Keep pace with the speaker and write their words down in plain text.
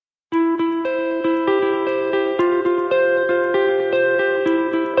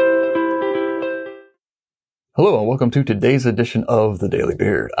Hello and welcome to today's edition of The Daily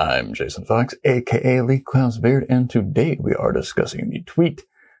Beard. I'm Jason Fox, aka Lee Clown's Beard, and today we are discussing the tweet,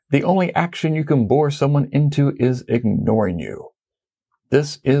 "The only action you can bore someone into is ignoring you."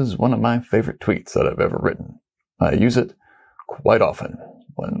 This is one of my favorite tweets that I've ever written. I use it quite often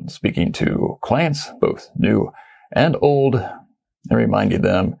when speaking to clients, both new and old, and reminding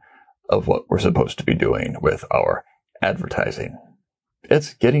them of what we're supposed to be doing with our advertising.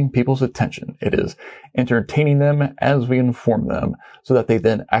 It's getting people's attention. It is entertaining them as we inform them so that they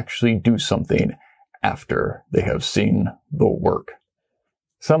then actually do something after they have seen the work.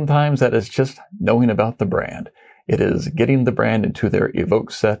 Sometimes that is just knowing about the brand. It is getting the brand into their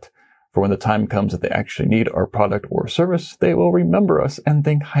evoke set for when the time comes that they actually need our product or service, they will remember us and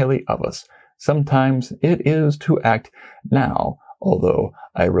think highly of us. Sometimes it is to act now, although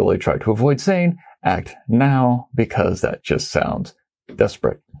I really try to avoid saying act now because that just sounds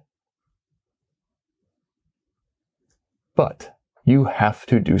desperate. But you have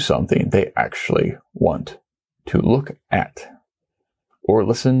to do something they actually want to look at or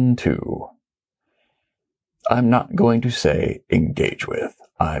listen to. I'm not going to say engage with.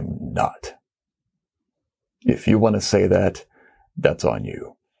 I'm not. If you want to say that, that's on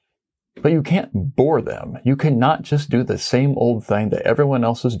you. But you can't bore them. You cannot just do the same old thing that everyone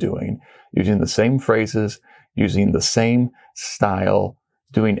else is doing, using the same phrases, using the same style,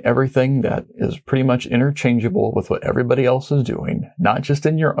 doing everything that is pretty much interchangeable with what everybody else is doing, not just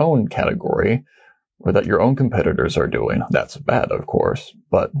in your own category or that your own competitors are doing. That's bad, of course,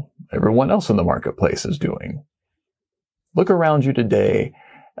 but everyone else in the marketplace is doing. Look around you today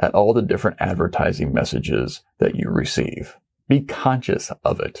at all the different advertising messages that you receive. Be conscious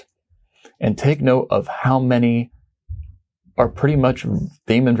of it and take note of how many are pretty much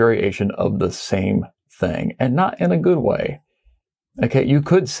theme and variation of the same thing, and not in a good way. Okay, you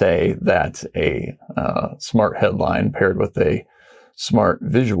could say that a smart headline paired with a smart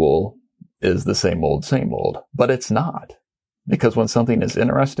visual is the same old, but it's not. Because when something is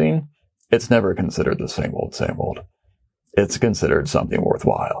interesting, it's never considered the same old. It's considered something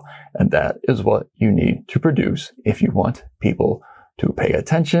worthwhile. And that is what you need to produce if you want people to pay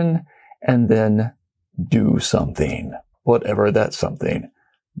attention and then do something, whatever that something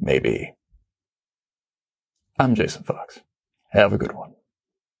may be. I'm Jason Fox. Have a good one.